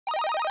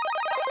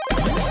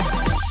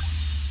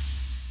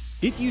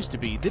It used to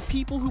be that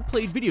people who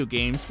played video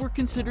games were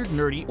considered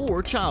nerdy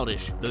or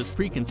childish. Those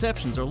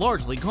preconceptions are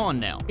largely gone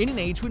now, in an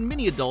age when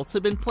many adults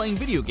have been playing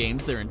video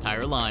games their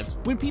entire lives.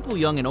 When people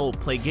young and old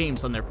play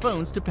games on their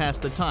phones to pass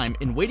the time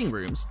in waiting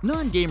rooms,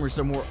 non-gamers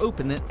are more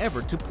open than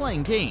ever to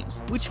playing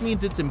games, which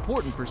means it's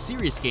important for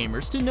serious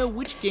gamers to know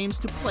which games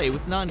to play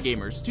with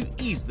non-gamers to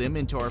ease them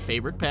into our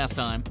favorite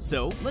pastime.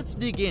 So, let's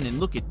dig in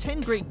and look at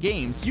 10 great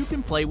games you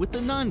can play with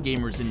the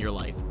non-gamers in your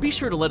life. Be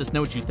sure to let us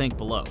know what you think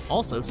below.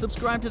 Also,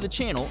 subscribe to the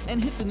channel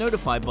and hit the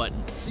notify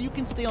button so you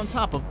can stay on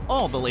top of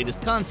all the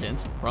latest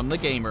content from the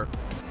gamer.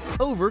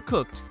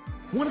 Overcooked.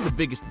 One of the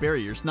biggest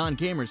barriers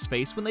non-gamers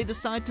face when they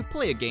decide to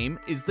play a game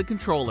is the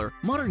controller.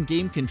 Modern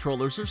game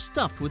controllers are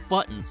stuffed with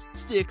buttons,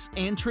 sticks,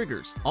 and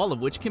triggers, all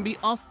of which can be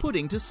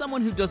off-putting to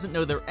someone who doesn't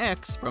know their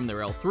X from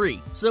their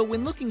L3. So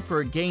when looking for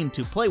a game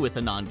to play with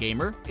a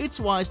non-gamer, it's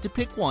wise to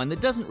pick one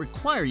that doesn't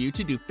require you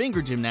to do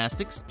finger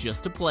gymnastics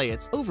just to play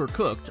it.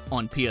 Overcooked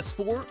on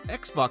PS4,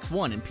 Xbox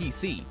One, and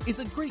PC is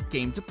a great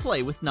game to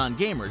play with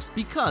non-gamers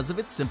because of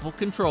its simple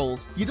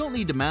controls. You don't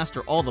need to master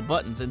all the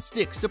buttons and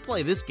sticks to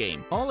play this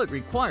game. All it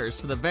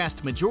requires for the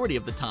vast majority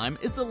of the time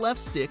is the left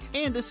stick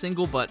and a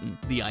single button.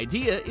 The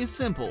idea is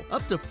simple.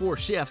 Up to 4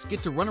 chefs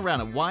get to run around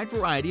a wide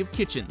variety of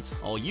kitchens.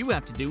 All you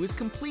have to do is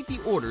complete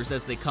the orders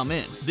as they come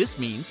in. This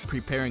means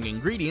preparing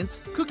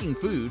ingredients, cooking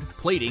food,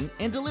 plating,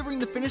 and delivering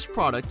the finished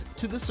product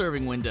to the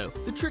serving window.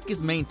 The trick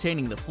is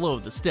maintaining the flow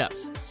of the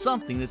steps,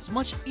 something that's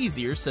much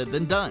easier said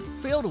than done.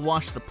 Fail to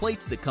wash the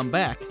plates that come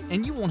back,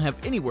 and you won't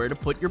have anywhere to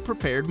put your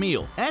prepared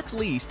meal, at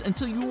least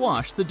until you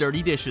wash the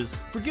dirty dishes.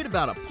 Forget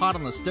about a pot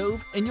on the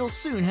stove, and you'll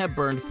soon have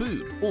burned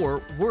food,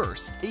 or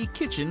worse, a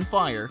kitchen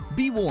fire.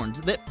 Be warned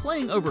that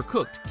playing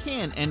Overcooked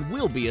can and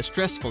will be a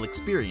stressful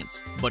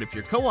experience, but if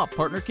your co-op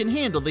partner can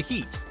handle the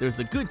heat, there's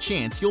a good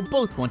chance you'll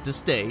both want to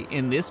stay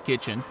in this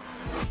kitchen.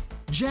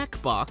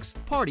 Jackbox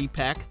Party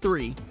Pack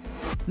 3.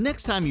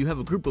 Next time you have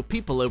a group of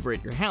people over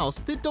at your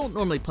house that don't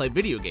normally play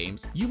video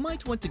games, you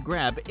might want to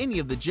grab any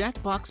of the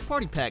Jackbox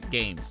Party Pack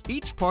games.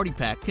 Each party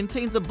pack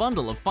contains a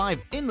bundle of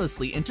 5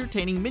 endlessly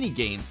entertaining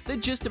mini-games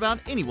that just about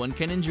anyone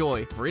can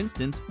enjoy. For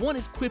instance, one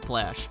is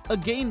Quiplash, a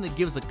game that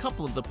gives a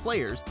couple of the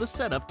players the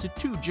setup to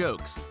 2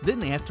 jokes. Then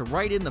they have to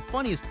write in the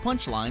funniest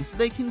punchlines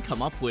they can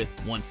come up with.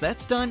 Once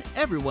that's done,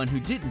 everyone who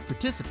didn't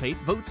participate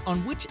votes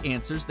on which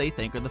answers they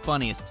think are the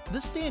funniest. The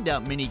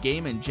standout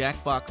mini-game in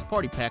Jackbox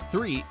Party Pack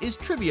 3 is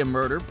Trivia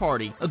Murder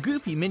Party, a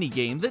goofy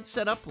minigame that's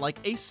set up like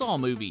a Saw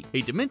movie.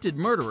 A demented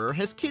murderer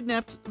has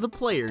kidnapped the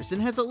players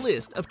and has a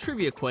list of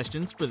trivia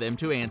questions for them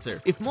to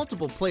answer. If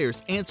multiple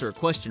players answer a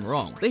question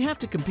wrong, they have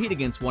to compete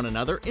against one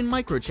another in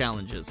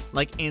micro-challenges,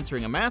 like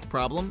answering a math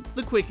problem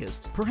the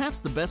quickest. Perhaps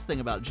the best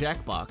thing about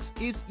Jackbox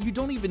is you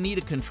don't even need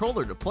a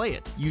controller to play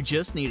it. You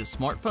just need a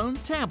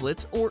smartphone,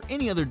 tablet, or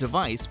any other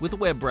device with a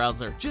web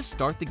browser. Just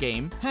start the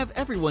game, have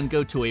everyone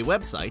go to a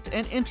website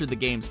and enter the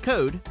game's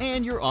code,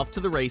 and you're off to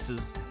the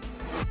races.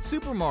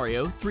 Super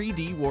Mario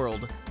 3D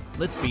World.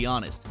 Let's be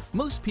honest,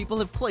 most people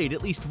have played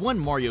at least one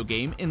Mario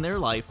game in their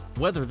life,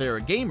 whether they're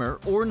a gamer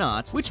or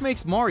not, which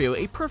makes Mario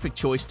a perfect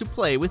choice to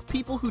play with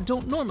people who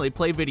don't normally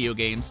play video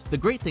games. The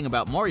great thing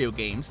about Mario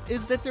games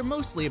is that they're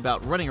mostly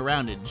about running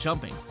around and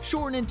jumping.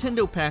 Sure,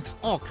 Nintendo packs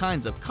all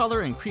kinds of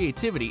color and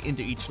creativity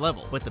into each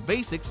level, but the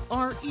basics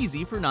are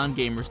easy for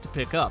non-gamers to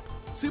pick up.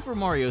 Super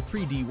Mario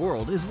 3D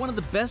World is one of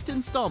the best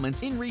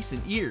installments in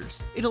recent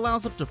years. It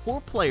allows up to 4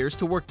 players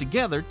to work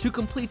together to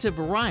complete a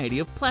variety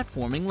of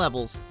platforming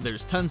levels.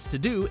 There's tons to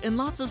do and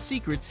lots of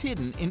secrets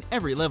hidden in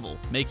every level,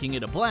 making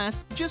it a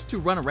blast just to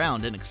run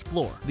around and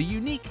explore. The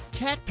unique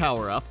cat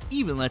power-up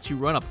even lets you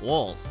run up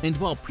walls. And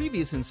while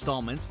previous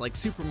installments like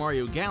Super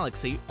Mario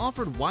Galaxy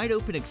offered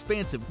wide-open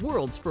expansive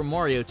worlds for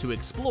Mario to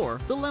explore,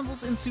 the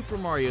levels in Super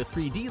Mario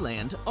 3D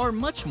Land are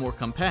much more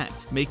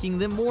compact, making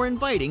them more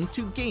inviting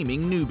to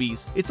gaming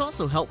newbies. It's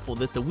also helpful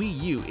that the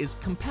Wii U is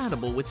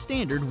compatible with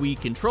standard Wii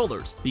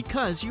controllers,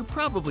 because you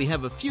probably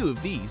have a few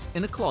of these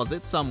in a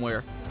closet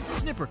somewhere.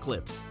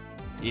 Snipperclips.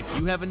 If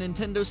you have a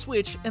Nintendo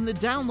Switch and the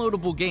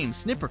downloadable game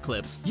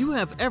Snipperclips, you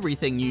have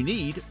everything you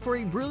need for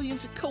a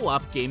brilliant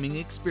co-op gaming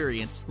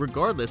experience,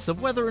 regardless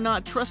of whether or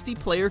not trusty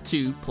player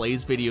 2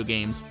 plays video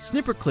games.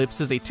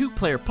 Snipperclips is a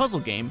 2-player puzzle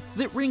game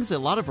that wrings a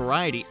lot of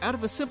variety out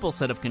of a simple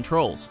set of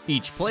controls.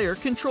 Each player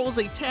controls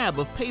a tab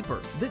of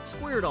paper that's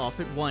squared off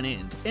at one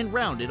end and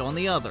rounded on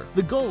the other.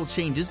 The goal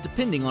changes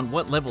depending on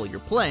what level you're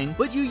playing,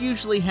 but you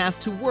usually have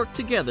to work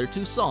together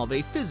to solve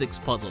a physics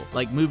puzzle,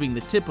 like moving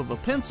the tip of a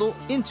pencil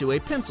into a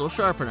pencil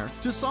sharpener.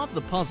 To solve the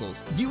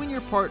puzzles, you and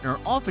your partner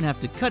often have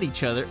to cut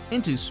each other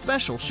into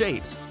special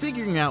shapes.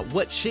 Figuring out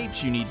what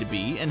shapes you need to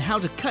be and how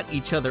to cut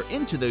each other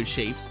into those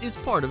shapes is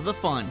part of the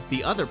fun.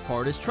 The other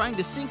part is trying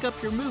to sync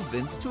up your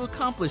movements to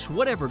accomplish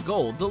whatever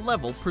goal the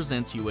level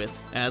presents you with.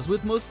 As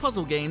with most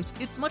puzzle games,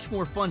 it's much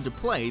more fun to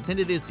play than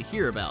it is to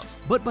hear about.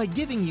 But by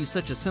giving you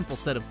such a simple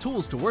set of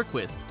tools to work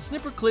with,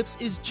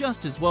 Snipperclips is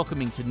just as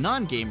welcoming to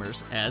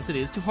non-gamers as it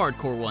is to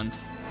hardcore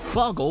ones.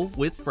 Boggle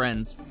with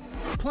friends.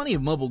 Plenty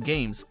of mobile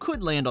games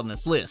could land on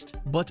this list,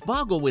 but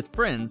Boggle with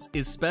Friends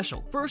is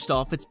special. First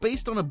off, it's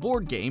based on a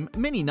board game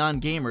many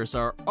non-gamers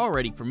are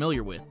already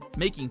familiar with,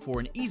 making for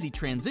an easy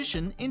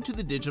transition into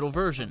the digital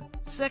version.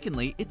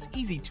 Secondly, it's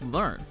easy to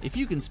learn. If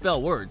you can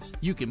spell words,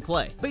 you can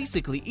play.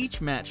 Basically,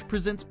 each match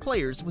presents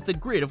players with a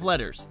grid of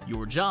letters.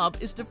 Your job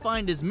is to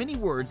find as many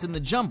words in the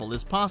jumble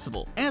as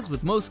possible. As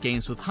with most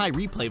games with high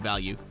replay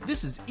value,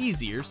 this is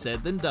easier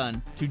said than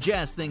done. To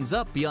jazz things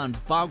up beyond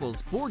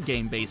Boggle's board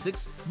game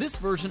basics, this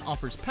version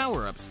offers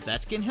power-ups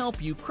that can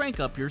help you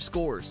crank up your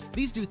scores.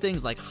 These do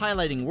things like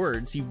highlighting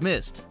words you've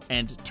missed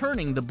and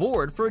turning the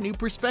board for a new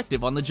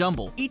perspective on the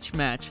jumble. Each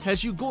match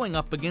has you going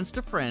up against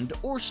a friend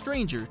or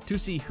stranger to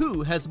see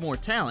who has more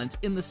talent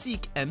in the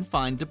seek and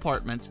find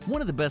department. One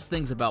of the best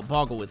things about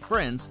Boggle with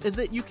Friends is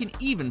that you can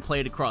even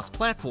play it across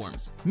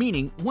platforms,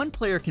 meaning one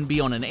player can be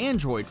on an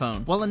Android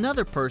phone while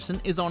another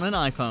person is on an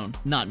iPhone.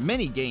 Not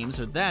many games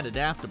are that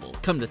adaptable.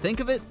 Come to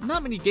think of it,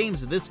 not many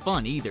games are this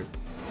fun either.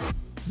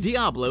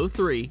 Diablo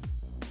 3.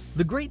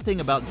 The great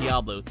thing about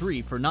Diablo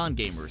 3 for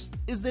non-gamers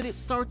is that it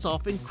starts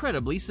off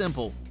incredibly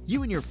simple.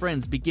 You and your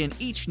friends begin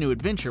each new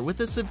adventure with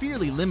a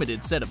severely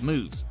limited set of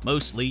moves.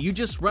 Mostly, you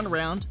just run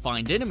around,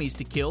 find enemies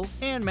to kill,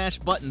 and mash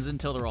buttons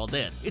until they're all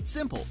dead. It's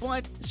simple,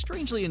 but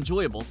strangely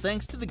enjoyable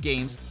thanks to the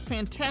game's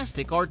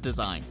fantastic art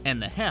design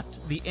and the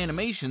heft the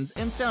animations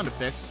and sound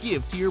effects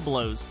give to your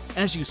blows.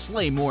 As you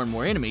slay more and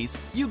more enemies,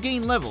 you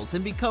gain levels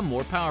and become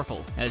more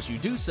powerful. As you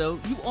do so,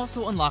 you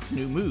also unlock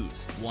new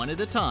moves, one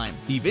at a time.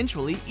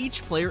 Eventually,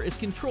 each player is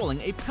controlling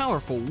a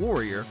powerful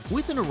warrior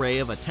with an array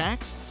of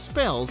attacks,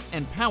 spells,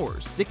 and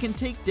powers that can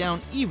take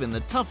down even the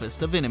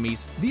toughest of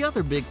enemies. The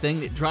other big thing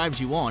that drives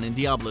you on in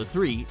Diablo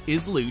 3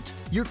 is loot.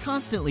 You're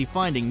constantly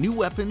finding new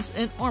weapons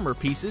and armor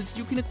pieces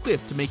you can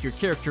equip to make your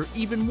character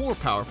even more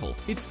powerful.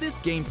 It's this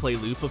gameplay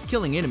loop of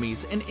killing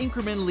enemies and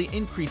incrementally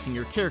increasing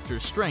your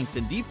character's strength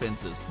and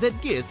defenses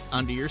that gets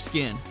under your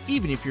skin.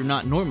 Even if you're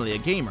not normally a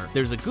gamer,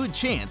 there's a good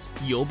chance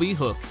you'll be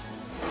hooked.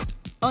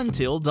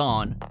 Until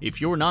Dawn. If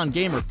your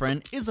non-gamer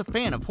friend is a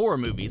fan of horror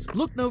movies,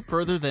 look no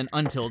further than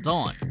Until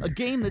Dawn, a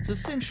game that's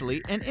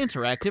essentially an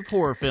interactive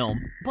horror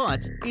film.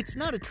 But it's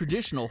not a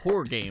traditional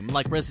horror game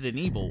like Resident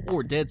Evil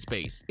or Dead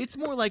Space. It's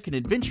more like an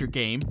adventure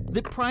game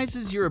that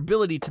prizes your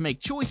ability to make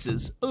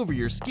choices over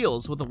your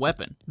skills with a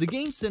weapon. The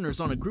game centers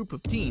on a group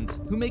of teens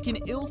who make an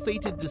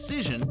ill-fated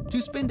decision to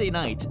spend a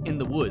night in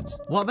the woods.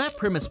 While that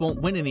premise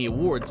won't win any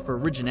awards for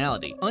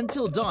originality,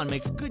 Until Dawn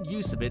makes good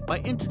use of it by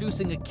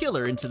introducing a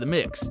killer into the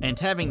mix and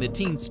having the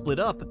teens split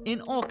up in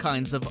all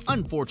kinds of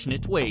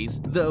unfortunate ways.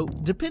 Though,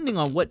 depending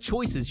on what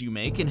choices you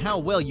make and how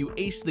well you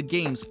ace the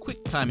game's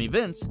quick-time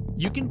events,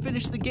 you can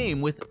finish the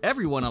game with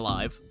everyone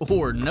alive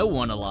or no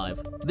one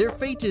alive. Their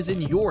fate is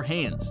in your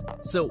hands.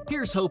 So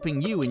here's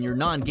hoping you and your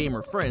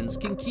non-gamer friends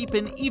can keep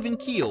an even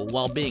keel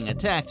while being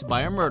attacked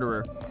by a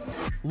murderer.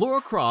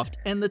 Lara Croft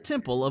and the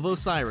Temple of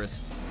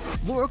Osiris.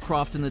 Lara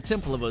Croft and the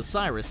Temple of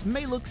Osiris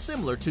may look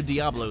similar to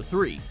Diablo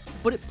 3,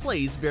 but it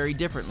plays very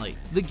differently.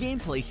 The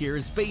gameplay here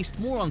is based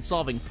more on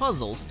solving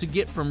puzzles to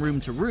get from room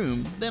to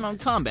room than on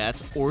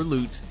combat or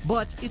loot.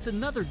 But it's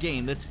another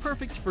game that's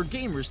perfect for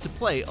gamers to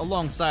play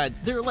alongside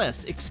their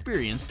less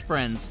experienced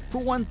friends. For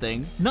one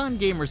thing,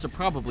 non-gamers are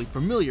probably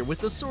familiar with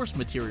the source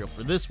material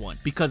for this one,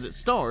 because it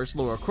stars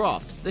Lara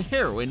Croft, the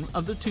heroine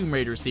of the Tomb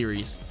Raider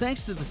series.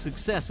 Thanks to the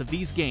success of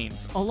these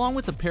games, along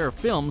with a pair of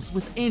films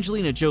with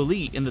Angelina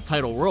Jolie in the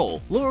title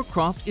role, Lara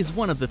Croft is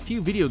one of the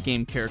few video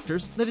game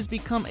characters that has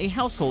become a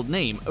household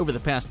name over the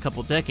past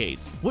couple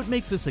decades. What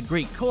makes this a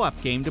great co-op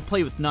game to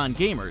play with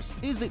non-gamers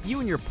is that you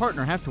and your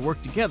partner have to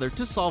work together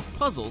to solve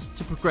puzzles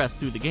to progress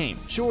through the game.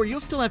 Sure,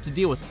 you'll still have to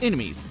deal with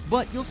enemies,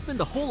 but you'll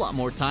spend a whole lot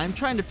more time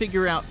trying to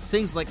figure out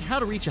things like how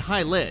to reach a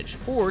high ledge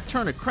or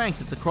turn a crank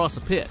that's across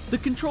a pit. The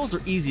controls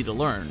are easy to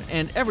learn,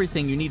 and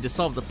everything you need to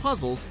solve the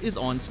puzzles is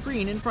on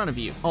screen in front of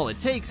you. All it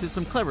takes is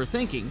some clever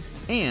thinking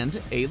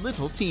and a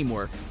little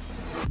teamwork.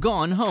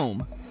 Gone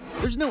Home.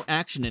 There's no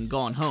action in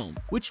Gone Home,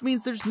 which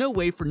means there's no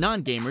way for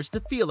non-gamers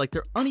to feel like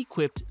they're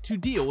unequipped to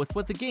deal with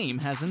what the game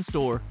has in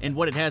store. And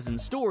what it has in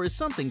store is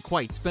something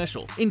quite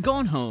special. In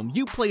Gone Home,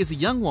 you play as a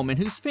young woman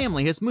whose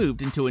family has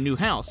moved into a new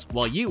house,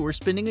 while you are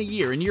spending a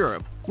year in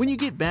Europe. When you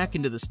get back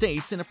into the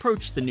States and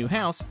approach the new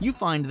house, you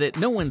find that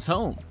no one's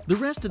home. The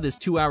rest of this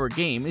 2-hour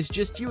game is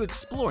just you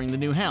exploring the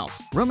new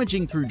house,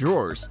 rummaging through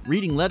drawers,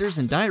 reading letters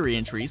and diary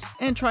entries,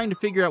 and trying to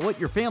figure out what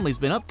your family's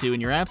been up to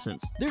in your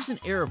absence. There's an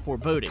air of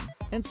foreboding,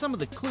 and some of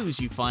the clues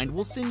you find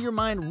will send your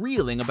mind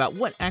reeling about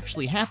what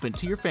actually happened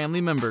to your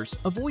family members.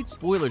 Avoid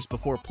spoilers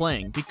before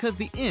playing, because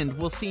the end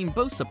will seem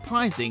both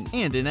surprising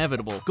and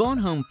inevitable. Gone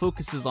Home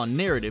focuses on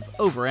narrative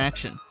over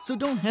action, so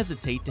don't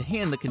hesitate to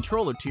hand the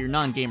controller to your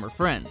non-gamer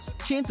friends.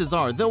 Chances chances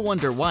are they'll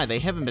wonder why they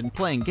haven't been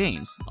playing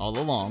games all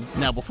along.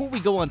 Now, before we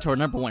go on to our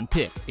number 1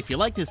 pick, if you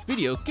like this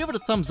video, give it a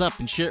thumbs up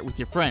and share it with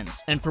your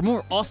friends. And for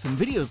more awesome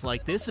videos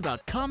like this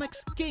about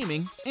comics,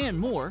 gaming, and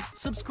more,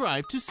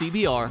 subscribe to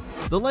CBR.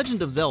 The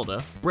Legend of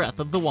Zelda: Breath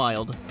of the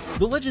Wild.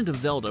 The Legend of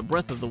Zelda: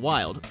 Breath of the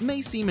Wild may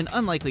seem an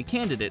unlikely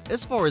candidate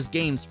as far as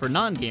games for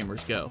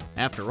non-gamers go.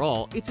 After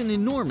all, it's an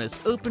enormous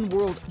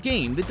open-world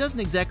game that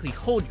doesn't exactly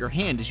hold your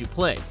hand as you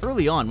play.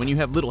 Early on, when you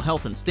have little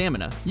health and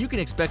stamina, you can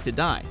expect to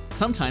die,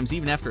 sometimes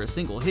even after a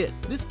single hit.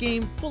 This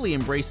game fully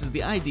embraces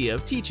the idea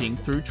of teaching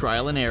through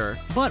trial and error,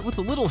 but with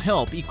a little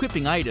help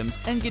equipping items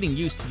and getting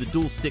used to the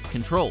dual-stick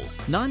controls,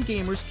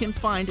 non-gamers can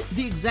find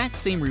the exact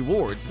same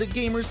rewards that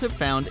gamers have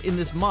found in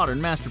this modern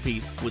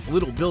masterpiece. With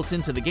little built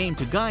into the game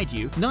to guide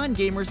you,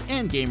 non-gamers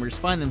and gamers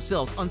find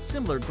themselves on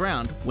similar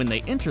ground when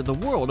they enter the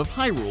world of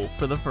Hyrule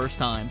for the first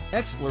time.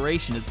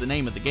 Exploration is the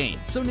name of the game,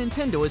 so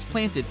Nintendo has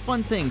planted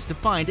fun things to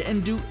find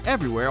and do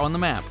everywhere on the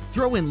map.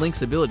 Throw in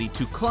Link's ability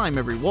to climb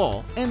every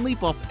wall and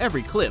leap off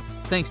every cliff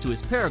thanks to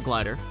his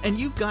paraglider, and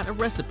you've got a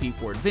recipe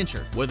for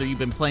adventure, whether you've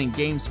been playing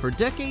games for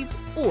decades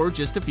or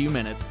just a few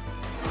minutes.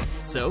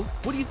 So,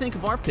 what do you think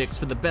of our picks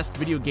for the best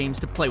video games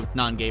to play with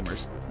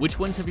non-gamers? Which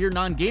ones have your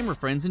non-gamer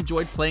friends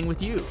enjoyed playing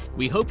with you?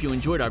 We hope you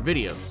enjoyed our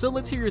video, so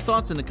let's hear your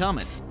thoughts in the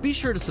comments. Be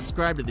sure to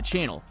subscribe to the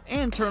channel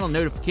and turn on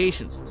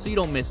notifications so you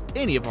don't miss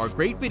any of our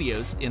great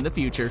videos in the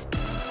future.